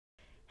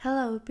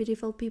Hello,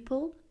 beautiful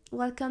people.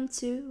 Welcome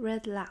to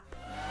Red Lab.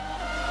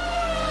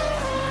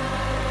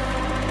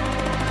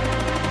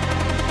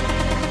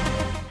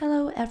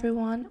 Hello,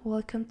 everyone.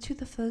 Welcome to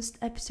the first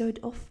episode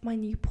of my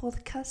new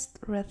podcast,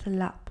 Red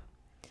Lab.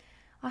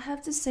 I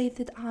have to say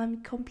that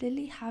I'm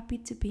completely happy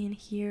to be in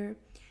here,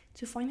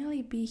 to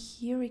finally be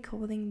here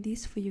recording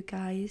this for you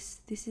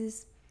guys. This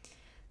is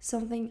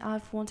something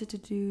I've wanted to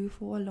do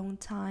for a long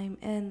time,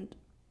 and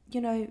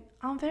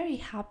I'm very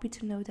happy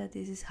to know that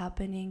this is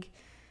happening.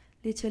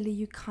 Literally,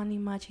 you can't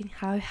imagine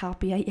how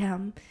happy I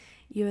am,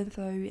 even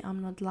though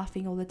I'm not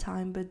laughing all the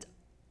time, but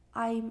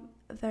I'm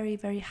very,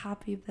 very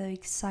happy, very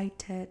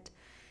excited.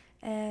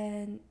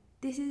 And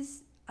this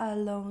is a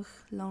long,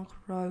 long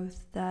road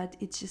that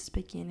it's just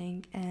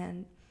beginning,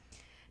 and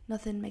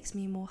nothing makes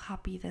me more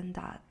happy than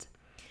that.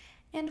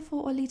 And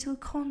for a little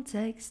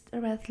context,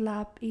 Red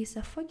Lab is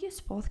a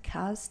focused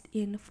podcast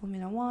in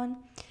Formula One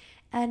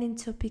and in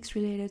topics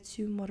related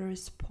to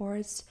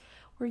motorsports,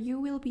 where you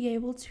will be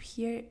able to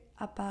hear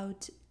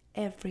about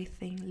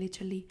everything.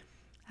 Literally,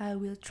 I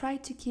will try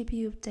to keep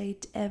you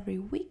updated every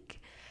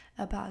week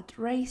about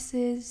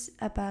races,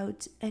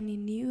 about any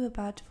new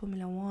about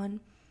Formula One,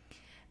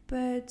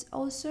 but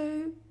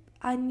also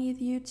I need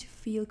you to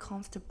feel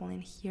comfortable in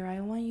here.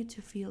 I want you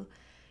to feel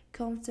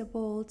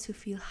comfortable, to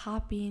feel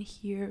happy in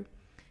here.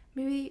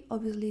 Maybe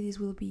obviously this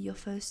will be your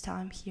first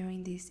time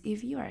hearing this.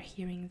 If you are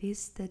hearing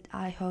this, that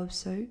I hope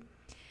so.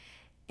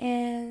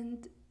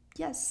 And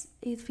yes,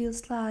 it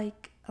feels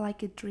like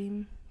a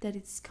dream that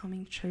it's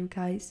coming true,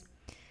 guys.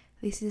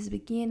 This is the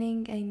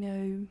beginning. I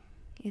know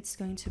it's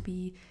going to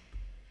be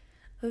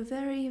a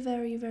very,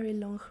 very, very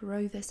long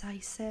road, as I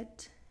said,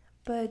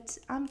 but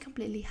I'm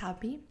completely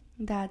happy.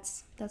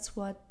 That's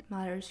what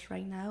matters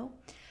right now.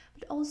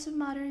 But also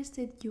matters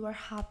that you are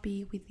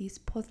happy with this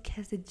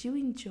podcast, that you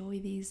enjoy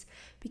this,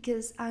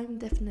 because I'm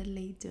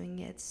definitely doing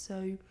it.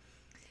 So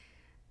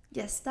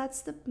yes,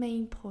 that's the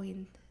main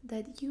point,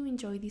 that you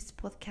enjoy this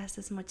podcast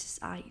as much as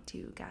I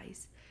do,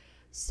 guys.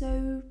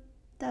 So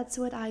that's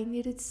what I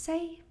needed to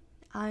say.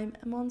 I'm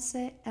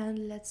Monse,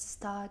 and let's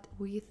start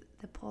with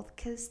the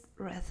podcast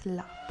Red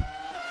Lab.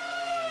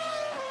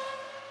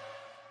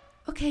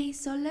 Okay,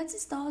 so let's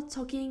start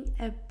talking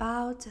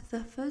about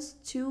the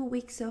first 2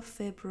 weeks of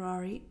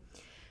February,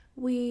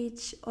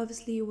 which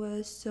obviously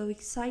was so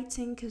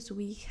exciting because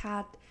we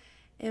had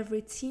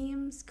every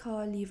team's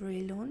car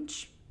livery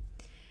launch,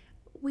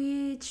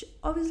 which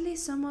obviously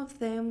some of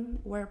them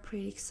were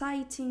pretty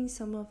exciting,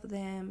 some of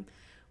them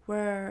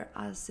were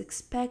as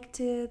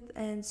expected,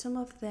 and some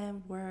of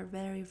them were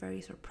very, very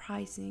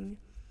surprising.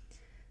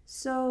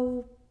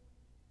 So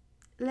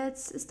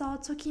let's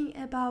start talking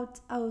about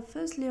our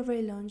first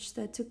livery launch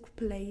that took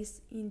place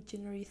in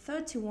January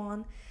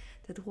 31.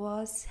 That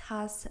was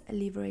Haas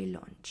livery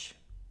launch.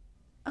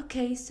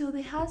 Okay, so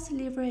the Haas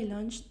livery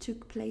launch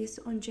took place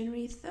on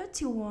January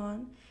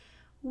 31,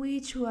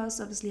 which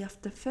was obviously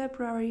after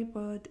February,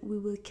 but we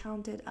will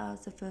count it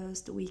as the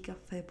first week of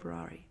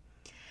February.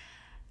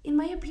 In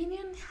my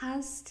opinion,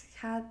 Haas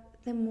had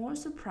the more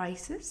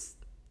surprises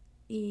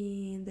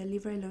in the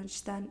livery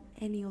launch than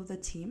any other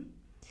team.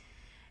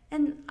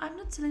 And I'm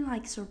not telling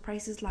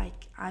surprises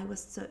like I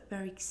was so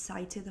very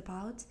excited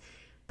about,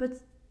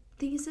 but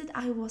things that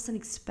I wasn't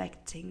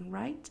expecting,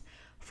 right?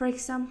 For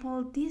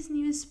example, this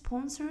new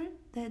sponsor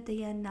that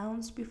they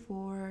announced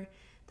before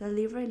the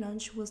livery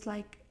launch was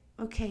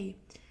okay,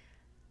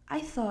 I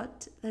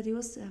thought that it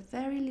was a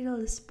very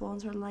little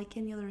sponsor like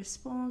any other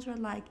sponsor,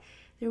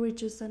 they were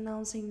just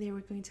announcing they were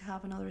going to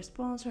have another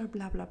sponsor,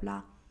 blah blah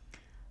blah.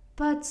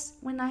 But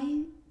when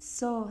I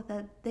saw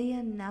that they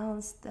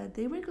announced that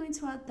they were going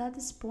to add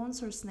that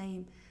sponsor's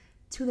name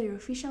to their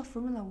official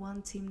Formula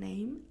One team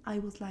name, I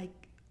was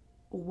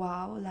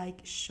wow,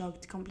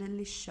 shocked,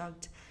 completely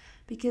shocked.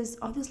 Because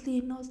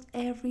obviously not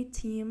every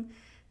team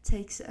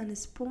takes a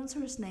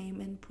sponsor's name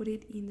and put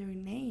it in their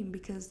name,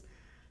 because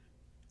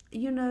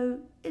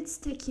it's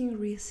taking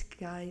risk,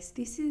 guys.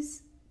 This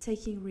is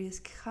taking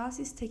risk. Haas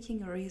is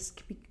taking a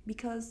risk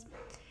because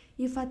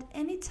if at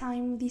any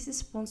time this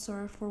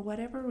sponsor, for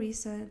whatever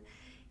reason,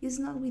 is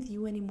not with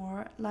you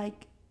anymore,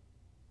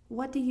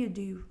 what do you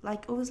do?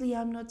 Obviously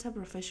I'm not a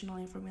professional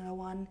in Formula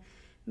One.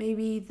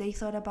 Maybe they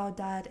thought about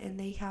that and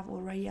they have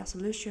already a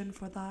solution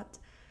for that.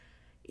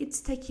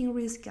 It's taking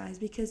risk, guys,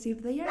 because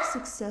if they are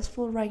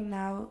successful right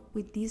now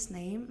with this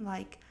name,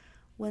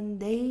 when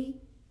the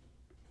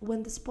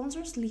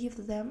sponsors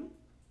leave them,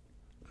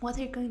 what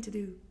are you going to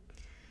do?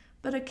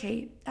 But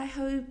okay, I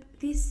hope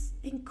this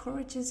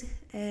encourages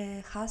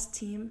Haas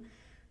team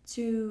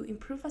to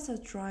improve as a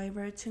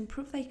driver, to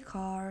improve their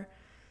car,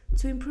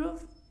 to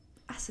improve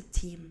as a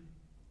team.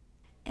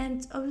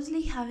 And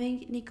obviously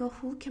having Nico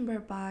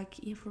Hülkenberg back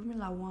in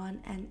Formula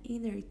One and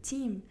in their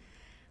team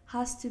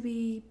has to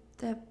be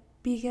the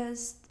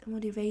biggest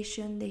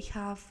motivation they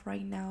have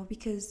right now,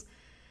 because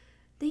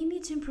they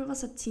need to improve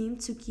as a team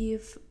to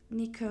give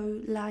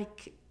Nico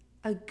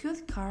a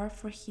good car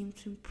for him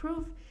to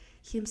improve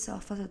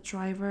himself as a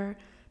driver,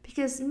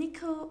 because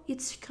Nico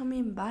is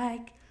coming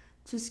back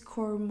to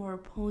score more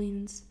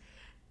points,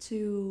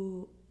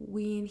 to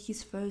win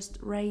his first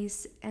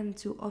race and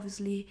to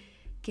obviously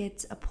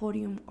get a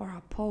podium or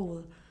a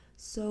pole.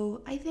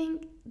 So I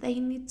think they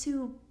need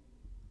to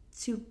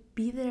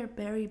be their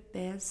very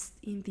best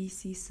in this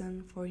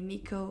season for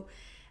Nico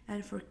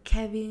and for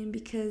Kevin,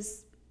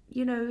 because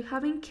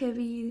having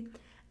Kevin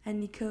and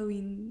Nico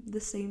in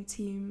the same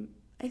team,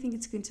 I think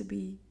it's going to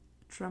be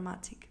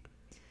dramatic.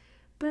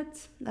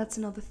 But that's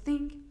another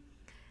thing.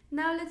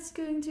 Now let's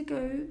going to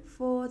go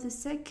for the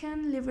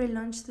second livery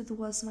launch that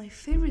was my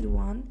favorite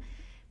one,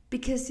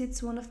 because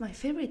it's one of my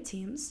favorite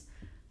teams,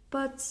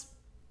 but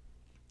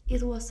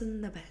it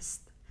wasn't the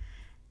best.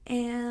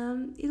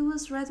 And it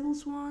was Red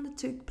Bull's one that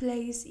took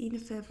place in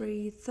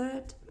February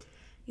 3rd.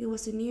 It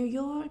was in New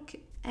York,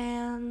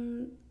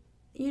 and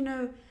it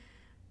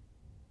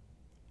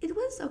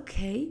was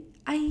okay.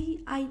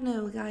 I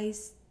know,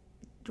 guys,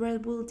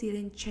 Red Bull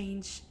didn't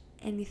change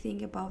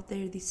anything about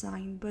their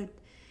design, but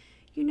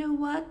you know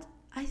what?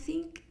 I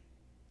think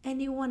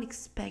anyone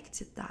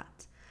expected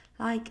that.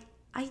 Like,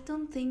 I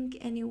don't think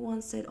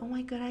anyone said, oh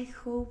my god, I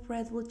hope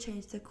Red Bull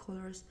changed the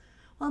colors.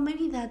 Well,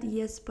 maybe that,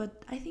 yes,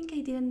 but I think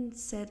I didn't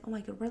said, oh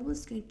my god, Red Bull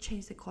is going to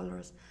change the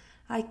colors.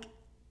 Like,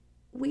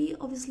 we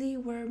obviously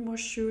were more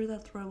sure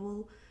that Red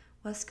Bull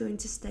was going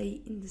to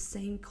stay in the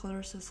same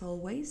colors as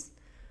always.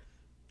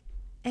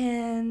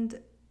 And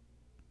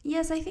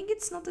yes, I think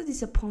it's not a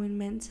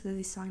disappointment, the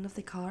design of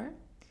the car.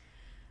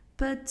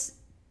 But,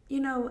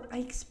 I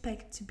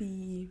expect to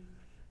be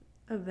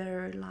a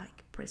better,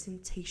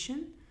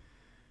 presentation.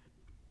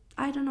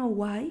 I don't know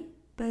why,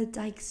 but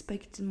I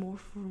expected more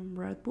from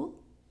Red Bull.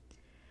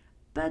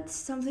 But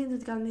something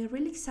that got me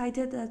really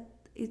excited that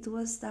it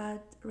was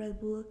that Red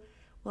Bull,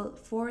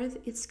 Ford,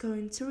 it's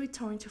going to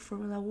return to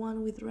Formula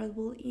 1 with Red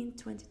Bull in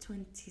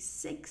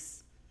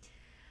 2026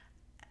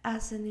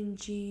 as an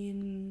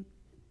engine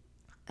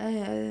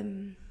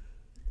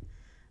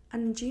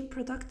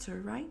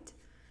producer, right?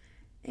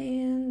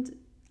 And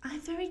I'm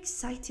very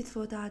excited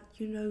for that.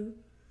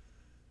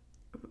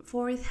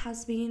 Ford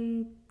has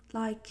been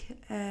a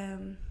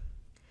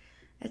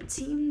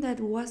team that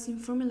was in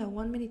Formula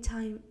 1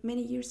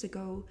 many years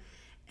ago,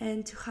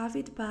 and to have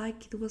it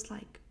back, it was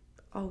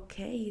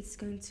okay, it's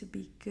going to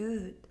be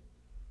good.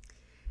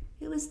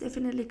 It was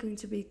definitely going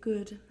to be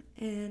good,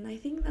 and I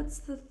think that's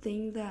the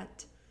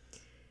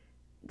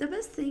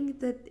best thing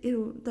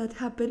that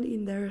happened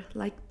in there,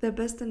 the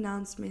best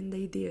announcement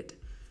they did.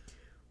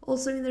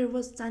 Also, there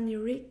was Danny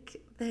Rick,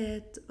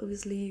 that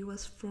obviously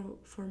was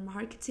for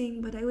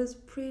marketing, but I was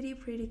pretty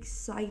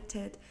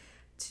excited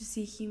to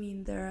see him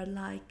in there,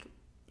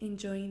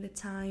 enjoying the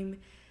time.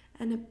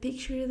 And a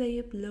picture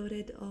they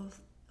uploaded of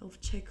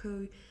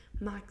Checo,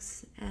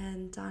 Max,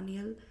 and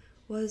Daniel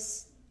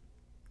was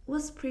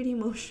pretty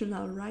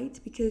emotional, right?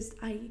 Because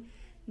I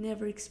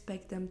never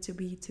expect them to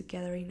be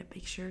together in a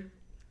picture,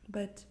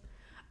 but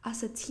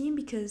as a team,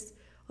 because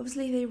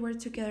obviously they were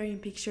together in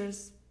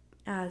pictures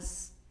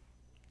as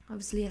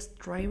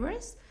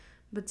drivers,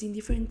 but in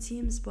different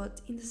teams.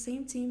 But in the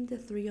same team, the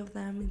three of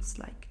them, it's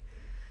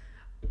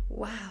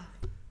wow,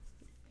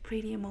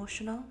 pretty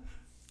emotional.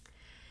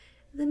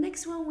 The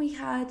next one we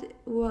had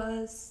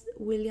was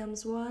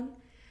Williams one.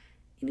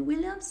 In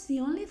Williams, the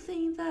only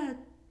thing that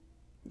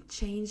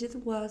changed it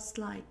was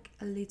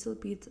a little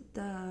bit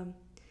the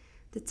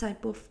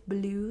type of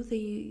blue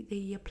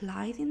they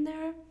applied in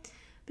there,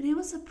 but it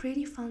was a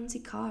pretty fancy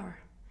car.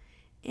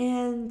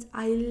 And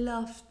I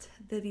loved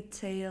the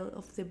detail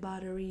of the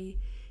battery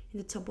in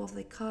the top of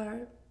the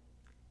car.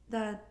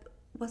 That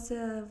was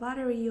a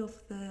battery of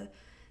the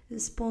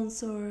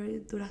sponsor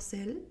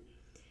Duracell,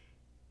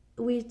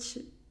 which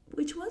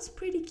was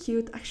pretty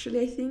cute.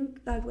 Actually, I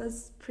think that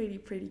was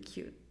pretty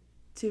cute,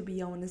 to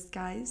be honest,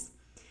 guys.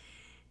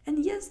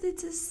 And yes,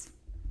 this is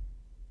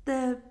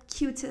the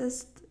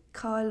cutest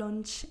car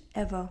launch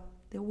ever,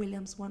 the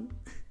Williams one.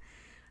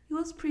 It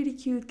was pretty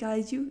cute,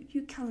 guys.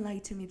 You can't lie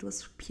to me, it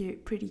was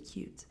pretty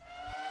cute.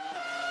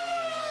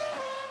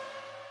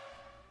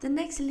 The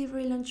next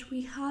livery launch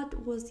we had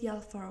was the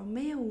Alfa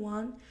Romeo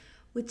one,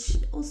 which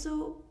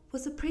also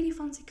was a pretty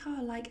fancy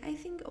car. I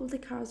think all the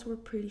cars were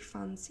pretty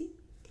fancy.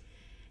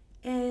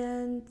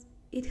 And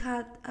it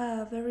had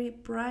a very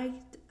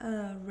bright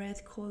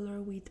red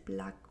color with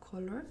black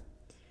color.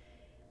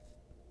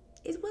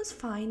 It was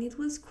fine, it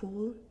was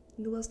cool.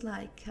 It was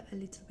a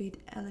little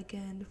bit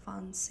elegant,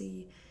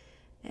 fancy,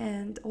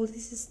 and all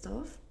this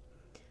stuff.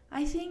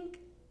 I think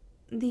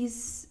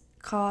this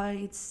car,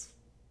 it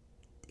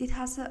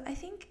has I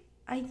think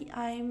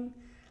I'm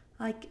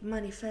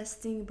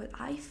manifesting, but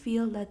I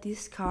feel that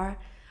this car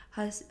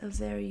has a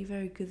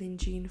very good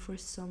engine for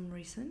some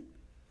reason.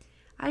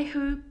 I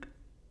hope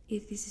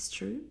if this is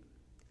true,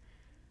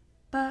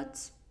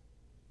 but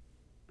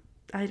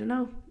I don't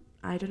know.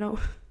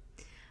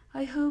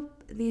 I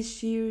hope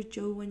this year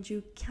Zhou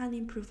Wenju can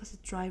improve as a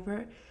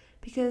driver,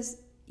 because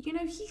he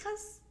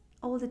has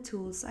all the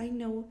tools. I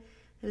know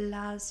the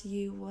last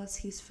year was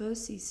his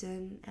first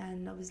season,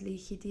 and obviously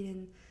he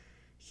didn't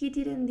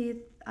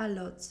did a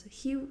lot.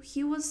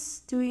 He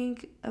was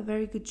doing a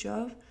very good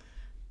job,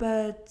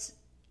 but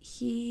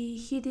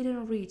he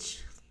didn't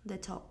reach the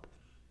top.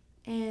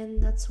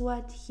 and that's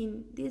what he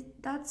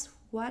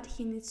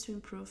needs to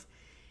improve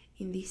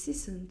in this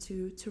season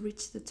to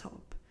reach the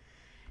top.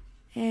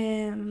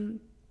 And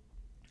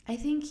I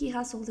think he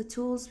has all the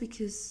tools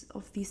because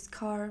of this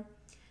car,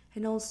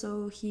 and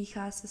also he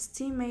has his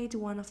teammate,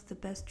 one of the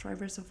best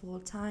drivers of all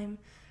time,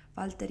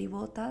 Valtteri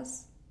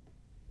Bottas.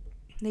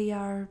 They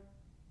are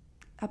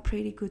a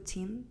pretty good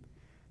team,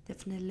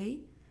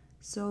 definitely.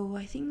 So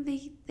I think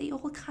they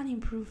all can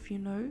improve.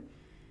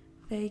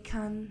 They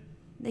can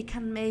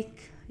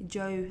make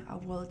Joe a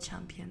world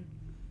champion.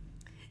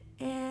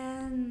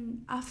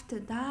 And after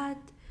that,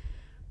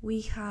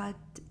 we had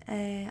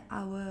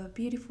our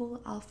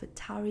beautiful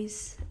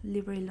AlphaTauri's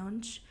livery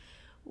launch,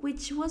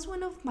 which was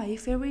one of my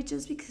favorites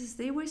just because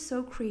they were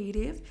so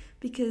creative,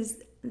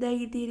 because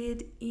they did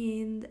it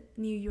in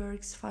New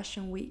York's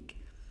Fashion Week.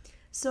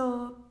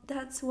 So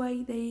that's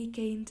why they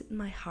gained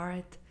my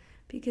heart,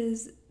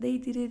 because they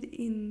did it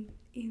in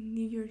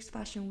New York's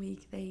Fashion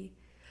Week. They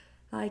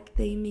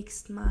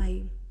mixed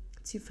my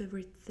two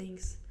favorite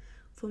things,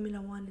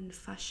 Formula One and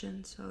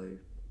fashion. So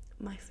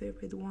my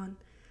favorite one,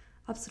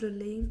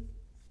 absolutely.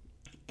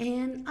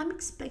 And I'm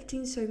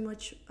expecting so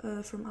much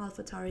from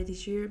AlphaTauri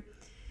this year.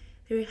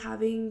 They're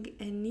having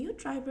a new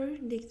driver,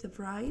 Nick de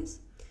Vries,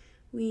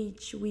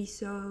 which we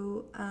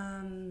saw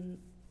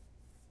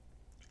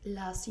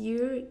last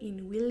year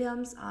in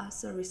Williams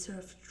as a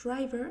reserve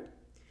driver,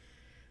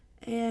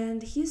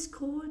 and he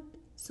scored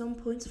some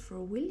points for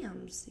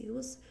Williams. It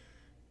was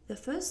his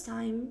first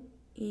time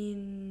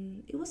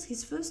in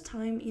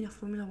a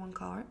Formula One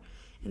car,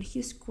 and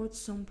he scored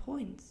some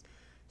points.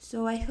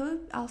 So I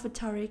hope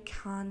AlphaTauri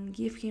can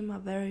give him a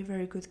very,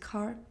 very good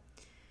car,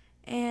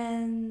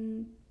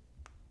 and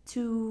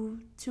to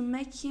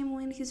make him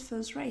win his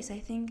first race. I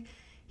think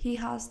he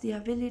has the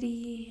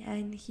ability,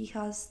 and he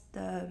has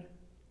the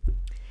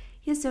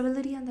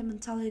ability and the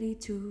mentality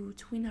to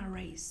win a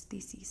race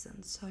this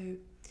season. So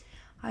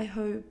I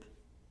hope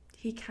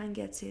he can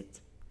get it.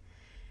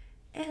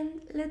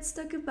 And let's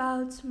talk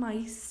about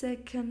my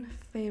second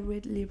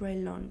favorite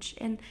livery launch.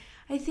 And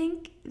I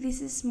think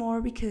this is more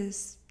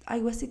because I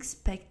was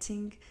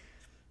expecting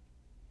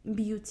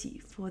beauty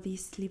for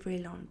this livery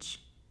launch.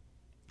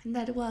 And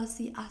that was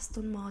the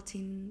Aston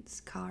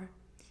Martin's car.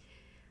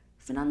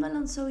 Fernando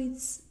Alonso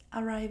is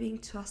arriving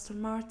to Aston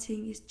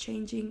Martin, is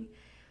changing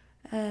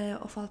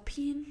of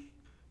Alpine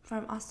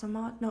from Aston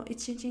Martin. No,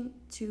 it's changing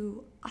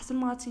to Aston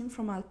Martin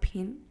from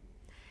Alpine.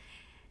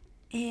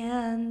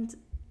 And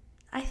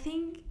I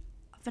think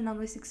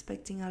Fernando is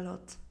expecting a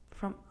lot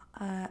from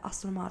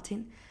Aston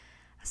Martin,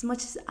 as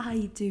much as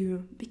I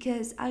do,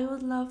 because I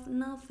would love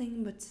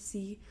nothing but to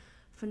see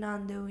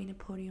Fernando in a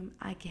podium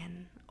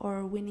again,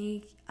 or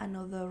winning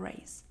another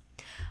race,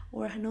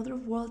 or another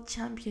world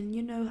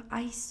champion.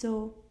 I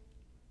saw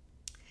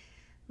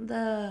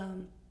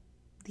the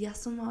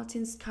Aston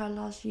Martin's car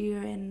last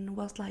year and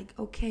was like,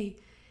 okay,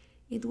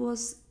 it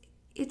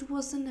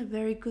wasn't a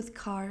very good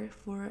car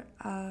for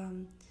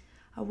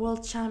a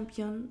world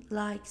champion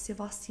like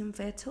Sebastian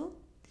Vettel,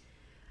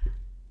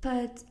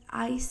 but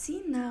I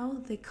see now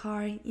the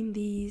car in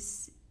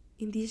this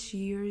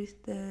year,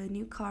 the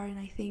new car, and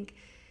I think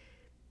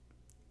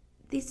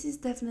this is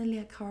definitely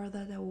a car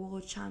that a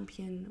world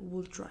champion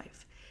will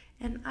drive.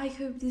 And I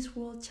hope this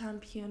world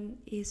champion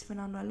is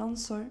Fernando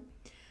Alonso,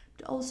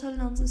 but also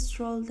Lance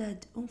Stroll,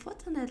 that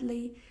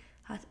unfortunately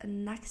had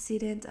an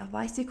accident, a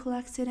bicycle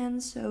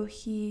accident, so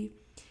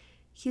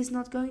he's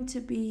not going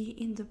to be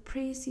in the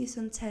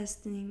pre-season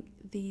testing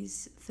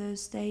this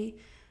Thursday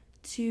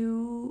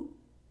to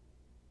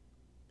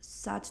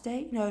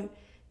Saturday. No,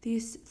 to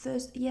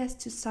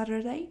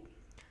Saturday.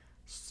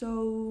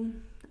 So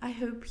I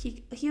hope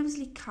he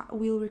obviously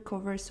will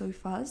recover so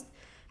fast,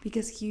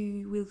 because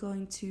he will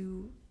going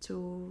to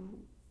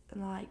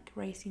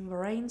race in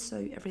Bahrain,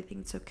 so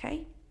everything's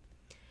okay.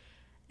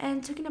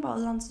 And talking about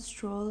Lance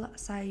Stroll,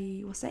 as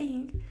I was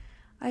saying,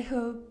 I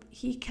hope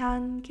he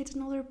can get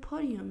another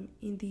podium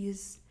in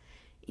this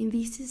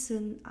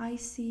season. I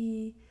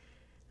see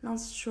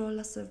Lance Stroll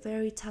as a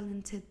very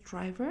talented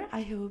driver.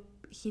 I hope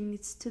he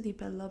needs to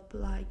develop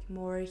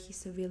more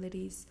his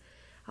abilities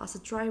as a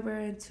driver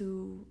and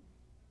to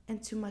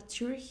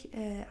mature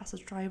as a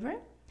driver.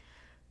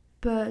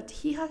 But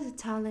he has the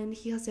talent,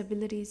 he has the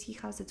abilities, he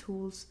has the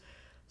tools.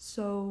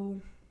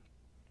 So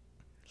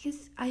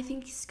I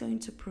think he's going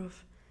to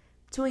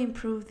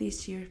improve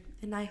this year,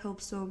 and I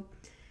hope so.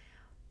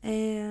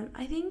 And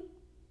I think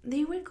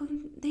they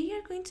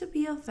are going to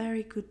be a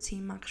very good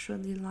team,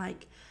 actually,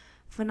 like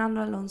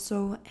Fernando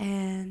Alonso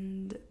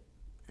and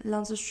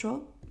Lance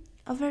Stroll,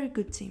 a very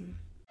good team.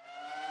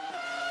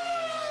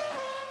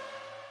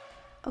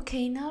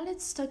 Okay, now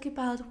let's talk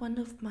about one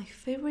of my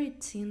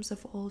favorite teams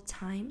of all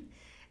time,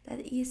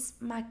 that is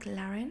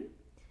McLaren.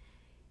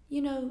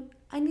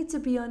 I need to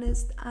be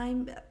honest,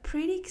 I'm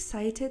pretty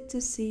excited to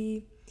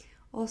see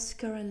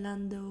Oscar and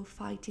Lando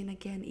fighting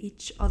against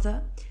each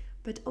other,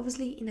 but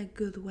obviously in a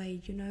good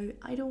way.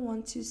 I don't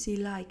want to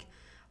see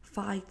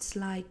fights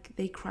like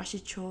they crash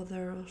each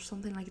other or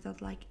something like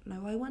that.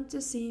 No, I want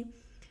to see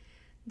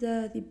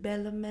the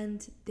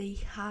development they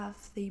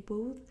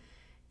both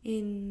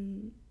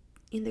in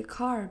in the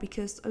car,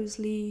 because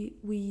obviously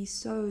we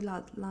saw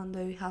that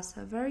Lando has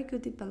a very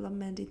good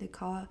development in the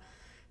car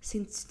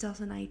since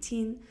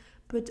 2019,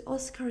 but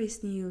Oscar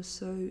is new,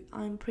 so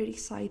I'm pretty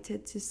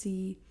excited to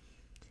see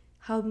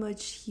how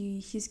much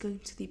he's going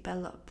to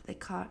develop the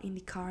car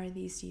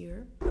this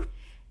year.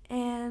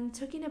 And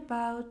talking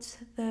about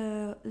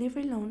the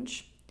livery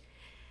launch,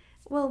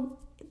 well,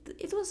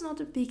 it was not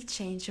a big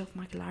change of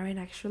McLaren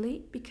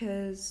actually,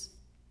 because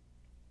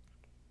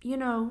you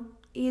know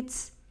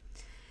it's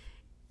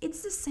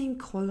it's the same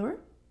color,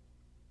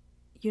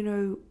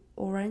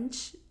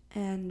 orange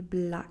and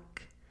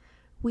black,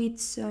 with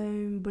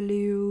some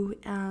blue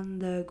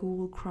and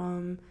gold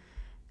chrome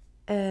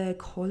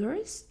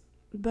colors.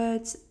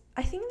 But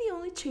I think the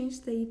only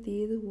change they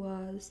did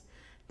was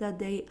that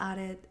they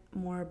added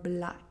more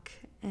black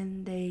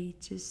and they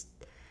just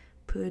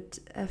put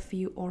a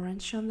few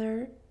orange on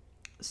there.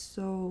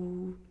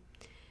 So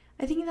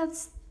I think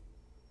that's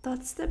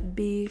the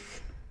big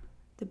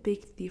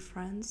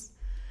difference.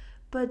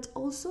 But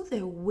also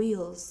the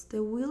wheels.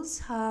 The wheels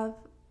have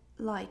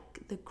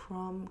like the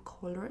chrome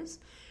colors,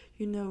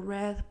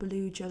 red,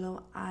 blue,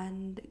 yellow,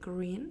 and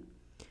green,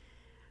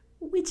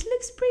 which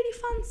looks pretty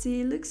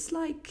fancy. It looks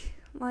like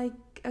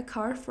a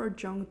car for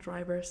young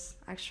drivers,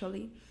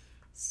 actually.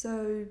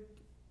 So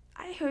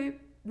I hope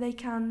they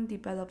can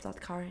develop that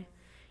car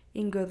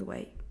in good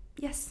way.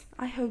 Yes,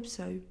 I hope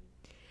so.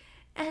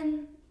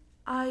 And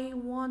I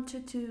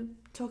wanted to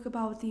talk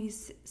about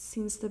this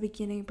since the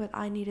beginning, but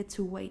I needed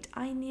to wait.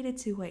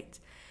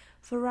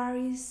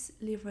 Ferrari's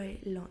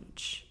livery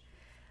launch.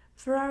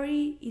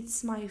 Ferrari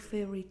is my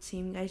favorite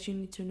team, as you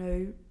need to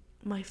know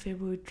my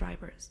favorite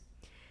drivers.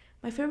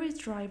 My favorite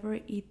driver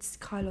is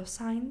Carlos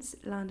Sainz,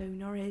 Lando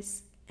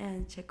Norris,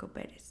 and Checo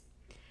Perez.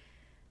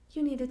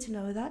 You needed to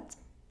know that.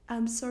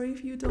 I'm sorry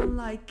if you don't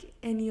like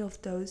any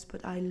of those,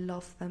 but I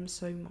love them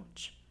so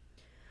much.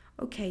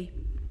 Okay,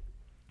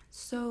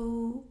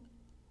 so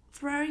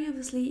Ferrari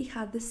obviously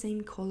had the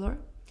same color.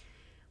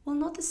 Well,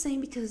 not the same,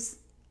 because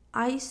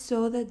I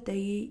saw that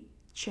they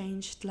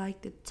changed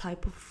like the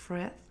type of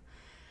thread,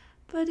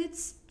 but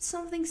it's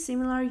something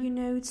similar,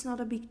 it's not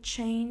a big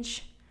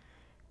change,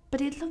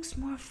 but it looks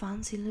more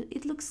fancy,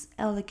 it looks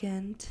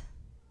elegant.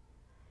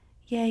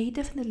 Yeah, it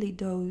definitely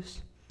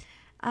does.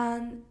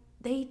 And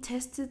they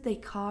tested the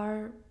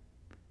car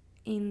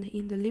in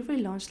the livery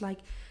launch, like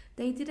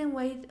they didn't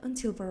wait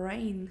until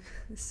Bahrain.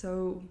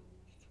 So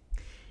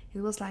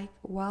it was like,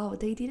 wow,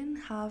 they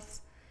didn't have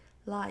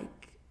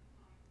like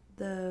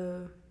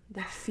the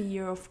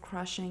fear of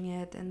crushing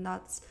it, and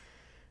that's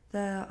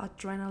the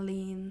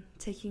adrenaline,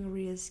 taking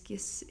risk.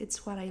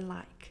 It's what I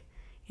like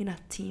in a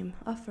team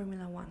of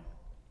Formula One.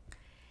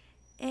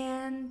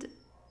 And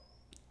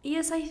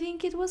yes, I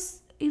think it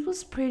was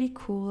pretty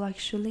cool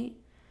actually.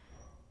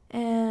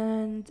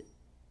 And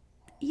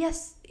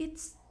yes,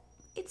 it's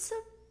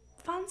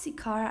a fancy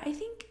car. I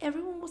think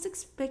everyone was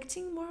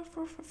expecting more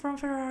from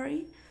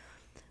Ferrari,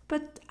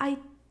 but I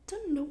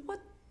don't know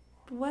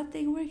what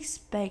they were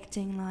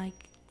expecting,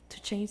 like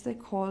to change the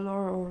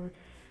color or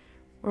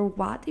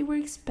what they were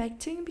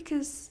expecting,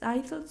 because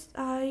I thought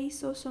I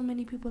saw so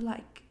many people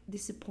like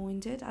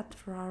disappointed at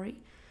Ferrari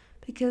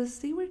because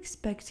they were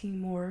expecting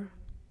more.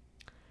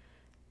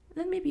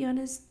 Let me be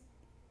honest,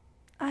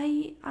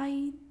 I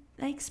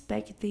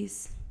expect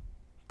this,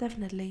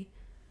 definitely.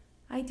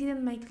 I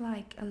didn't make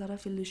like a lot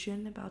of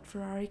illusion about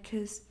Ferrari,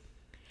 because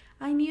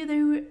I knew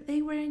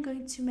they weren't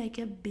going to make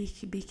a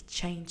big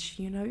change,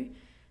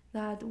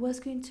 that was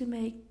going to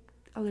make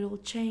a little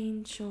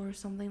change or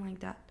something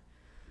like that.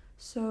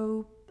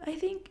 So I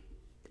think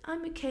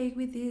I'm okay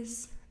with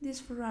this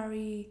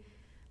Ferrari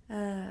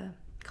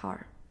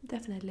car,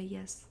 definitely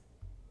yes.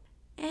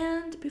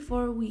 And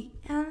before we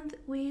end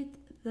with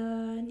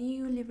the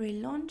new livery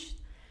launch,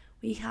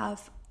 we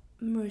have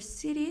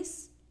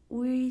Mercedes,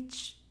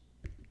 which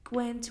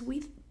went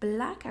with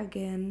black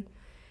again.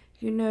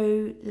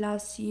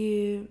 Last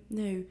year,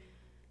 no,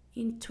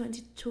 in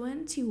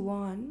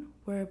 2021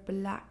 were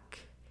black,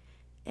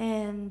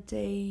 and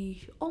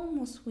they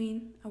almost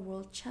win a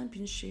world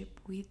championship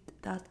with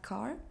that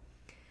car.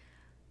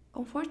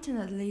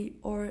 Unfortunately,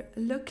 or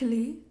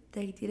luckily,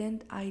 they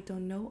didn't. I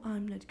don't know.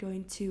 I'm not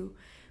going to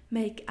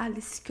make a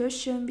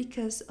discussion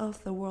because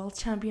of the world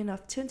champion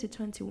of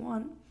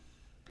 2021,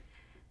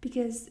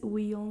 because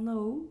we all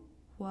know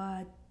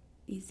what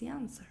is the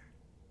answer.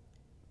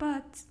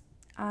 But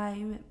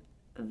I'm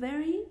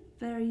very,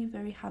 very,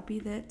 very happy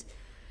that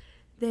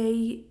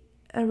they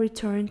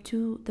returned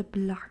to the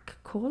black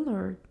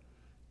color.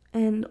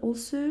 And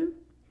also,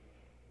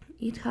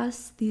 it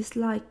has this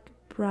like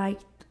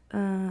bright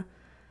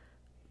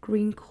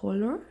green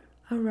color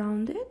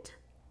around it,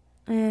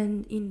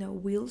 and in the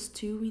wheels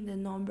too, in the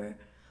number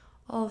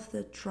of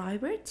the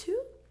driver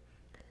too.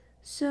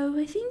 So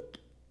I think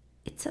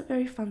it's a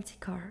very fancy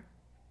car.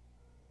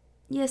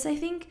 Yes, I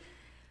think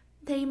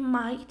they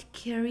might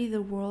carry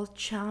the world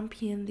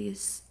champion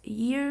this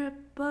year,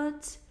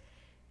 but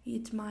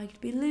it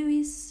might be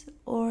Lewis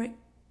or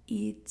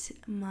it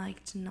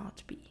might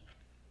not be.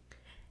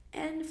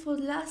 And for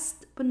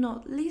last but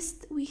not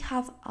least, we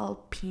have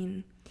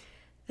Alpine,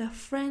 the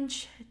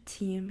French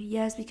team.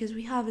 Yes, because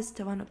we have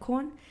Esteban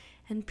Ocon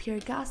and Pierre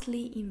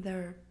Gasly in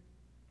there.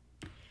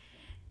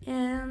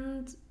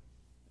 And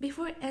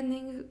before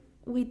ending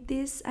with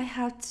this, I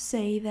have to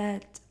say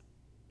that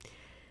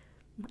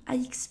I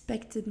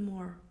expected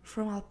more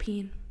from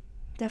Alpine,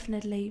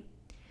 definitely.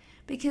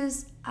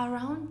 Because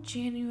around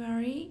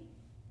January,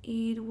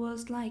 it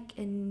was like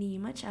an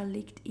image, a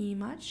leaked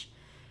image,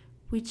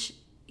 which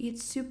it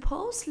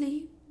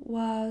supposedly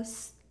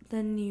was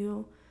the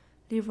new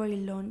livery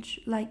launch,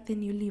 like the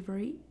new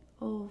livery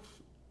of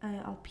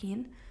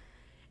Alpine.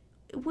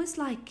 It was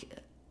like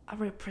a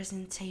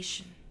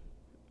representation,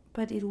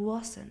 but it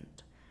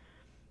wasn't.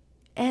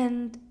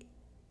 And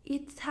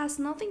it has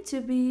nothing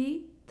to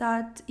be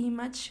that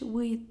image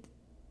with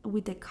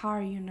the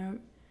car,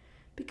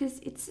 because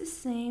it's the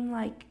same,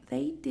 like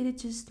they did it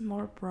just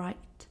more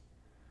bright.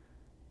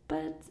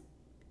 But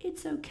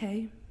it's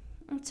okay.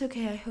 It's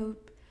okay. I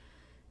hope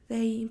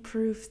they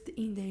improved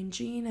in the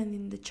engine and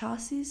in the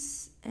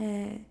chassis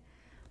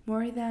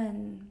more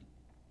than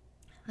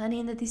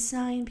in the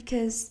design,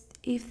 because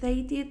if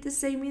they did the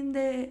same in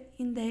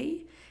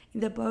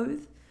the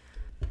both,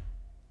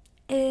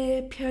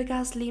 Pierre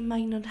Gasly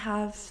might not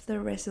have the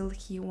result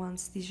he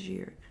wants this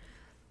year.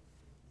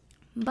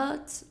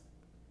 But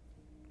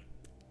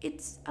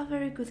it's a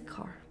very good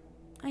car.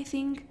 I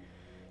think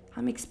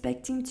I'm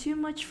expecting too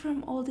much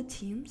from all the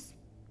teams,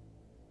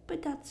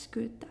 but that's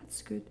good.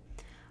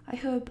 I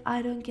hope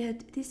I don't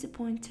get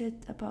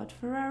disappointed about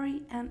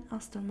Ferrari and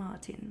Aston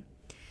Martin,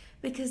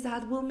 because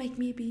that will make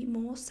me be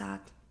more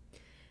sad.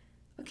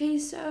 Okay,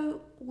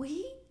 so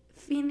we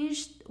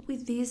finished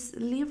with these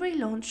livery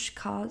launch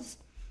cars.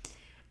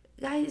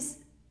 Guys,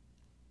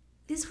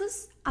 this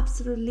was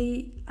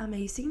absolutely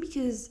amazing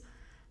because,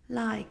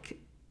 like,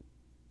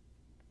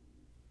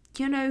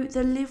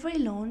 the livery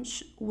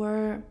launch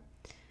were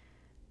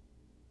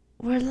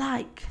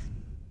like,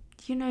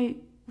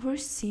 were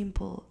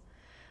simple,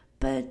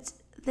 but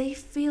they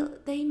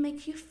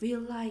make you feel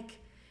like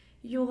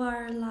you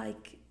are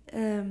like,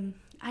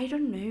 I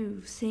don't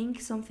know, seeing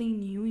something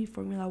new in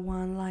Formula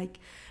One, like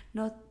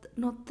not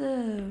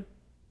the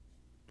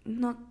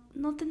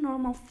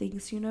normal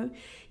things,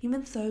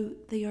 even though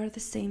they are the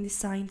same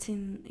designs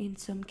in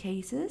some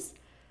cases.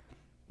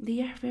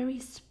 They are very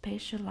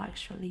special,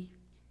 actually.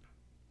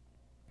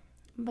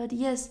 But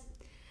yes,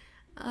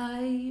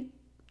 I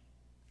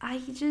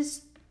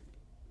just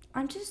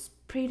I'm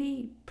just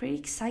pretty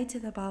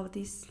excited about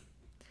these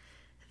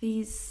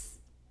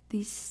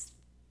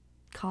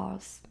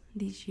cars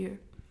this year.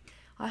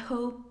 I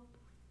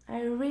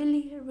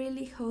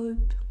really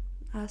hope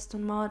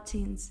Aston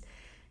Martins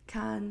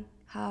can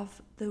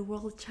have the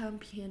world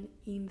champion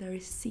in their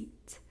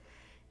seat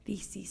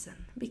this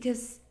season.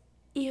 Because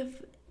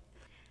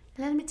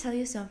let me tell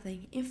you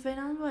something, if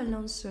Fernando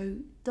Alonso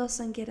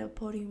doesn't get a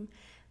podium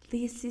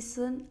this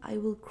season, I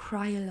will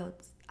cry a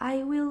lot.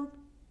 I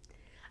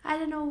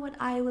don't know what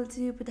I will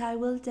do, but I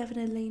will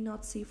definitely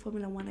not see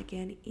Formula One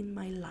again in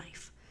my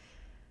life.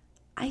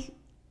 I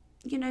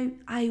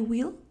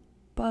will,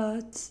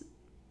 but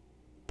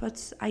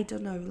I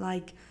don't know,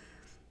 like,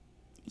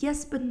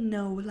 yes but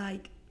no,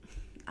 like,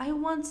 I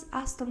want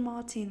Aston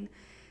Martin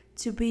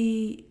to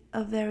be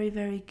a very,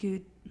 very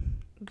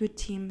good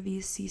team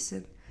this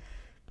season.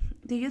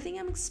 Do you think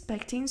I'm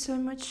expecting so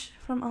much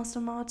from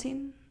Aston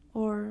Martin?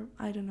 Or,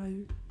 I don't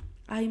know,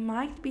 I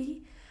might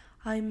be,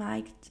 I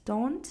might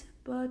don't,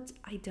 but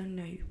I don't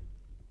know.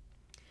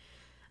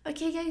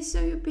 Okay guys,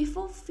 so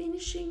before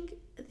finishing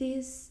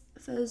this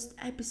first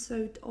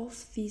episode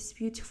of this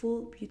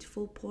beautiful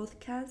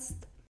podcast,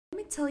 let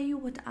me tell you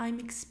what I'm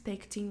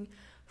expecting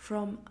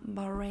from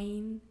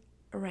Bahrain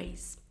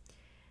race.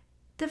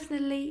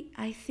 Definitely,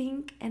 I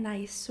think and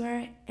I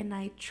swear and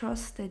I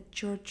trust that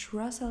George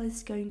Russell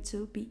is going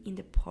to be in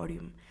the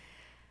podium.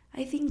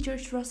 I think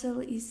George Russell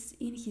is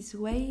in his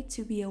way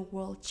to be a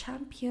world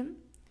champion.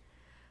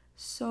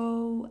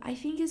 So I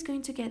think he's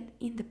going to get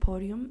in the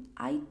podium.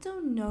 I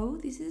don't know.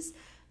 This is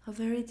a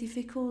very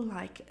difficult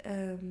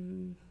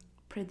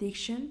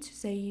prediction to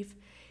say if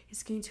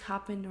it's going to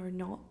happen or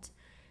not.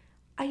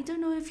 I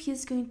don't know if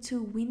he's going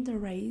to win the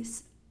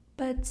race,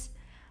 but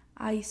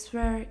I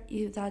swear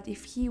that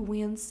if he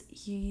wins,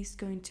 he's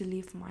going to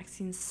leave Max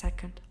in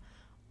second,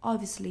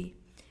 obviously.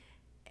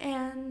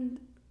 And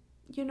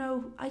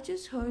I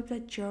just hope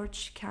that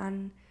George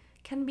can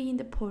be in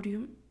the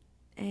podium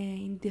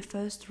in the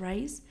first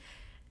race,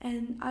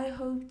 and I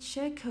hope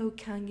Checo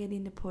can get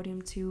in the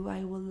podium too.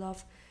 I would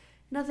love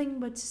nothing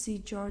but to see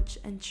George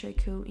and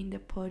Checo in the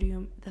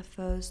podium the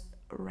first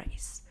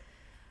race.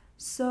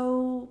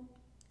 So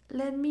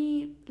let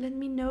me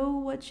know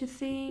what you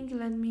think.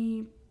 Let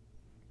me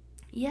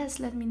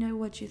know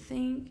what you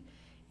think.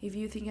 If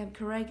you think I'm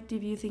correct,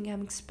 if you think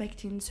I'm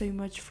expecting so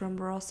much from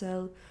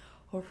Russell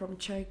or from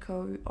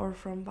Checo or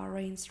from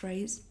Bahrain's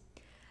race,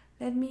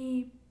 let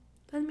me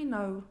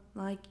know.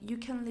 Like, you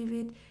can leave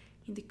it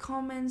in the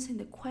comments, in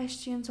the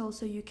questions.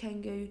 Also, you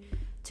can go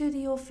to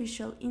the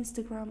official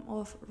Instagram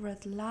of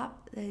Red Lab.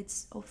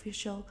 It's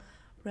official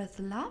Red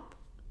Lab,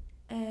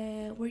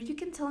 where you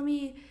can tell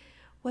me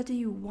what do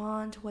you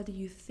want, what do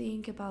you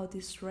think about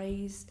this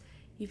race,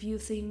 if you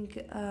think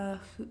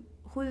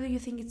who do you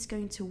think it's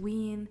going to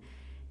win,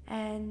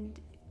 and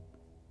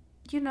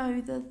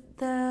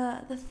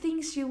the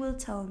things you will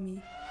tell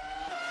me.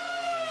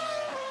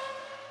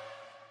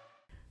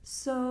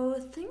 So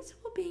thanks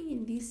for being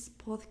in this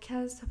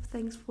podcast.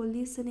 Thanks for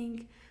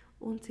listening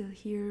until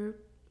here.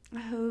 I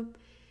hope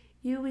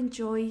you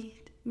enjoyed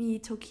me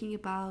talking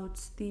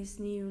about this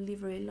new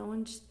livery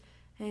launch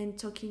and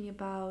talking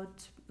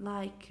about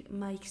like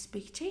my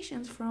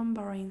expectations from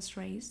Bahrain's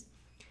race.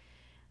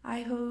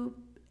 I hope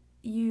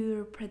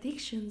your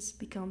predictions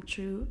become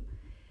true.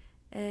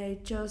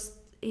 Just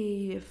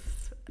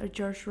if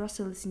George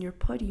Russell is in your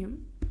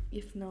podium,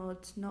 if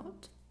not,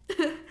 not.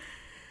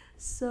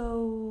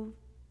 So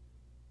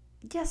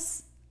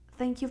yes,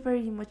 thank you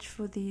very much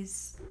for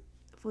this,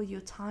 for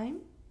your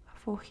time,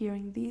 for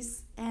hearing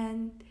this,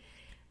 and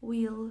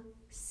I'll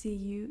see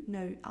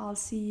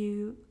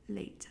you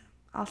later.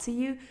 I'll see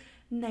you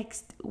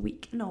next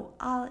week.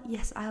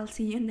 I'll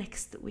see you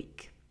next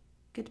week.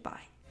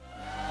 Goodbye.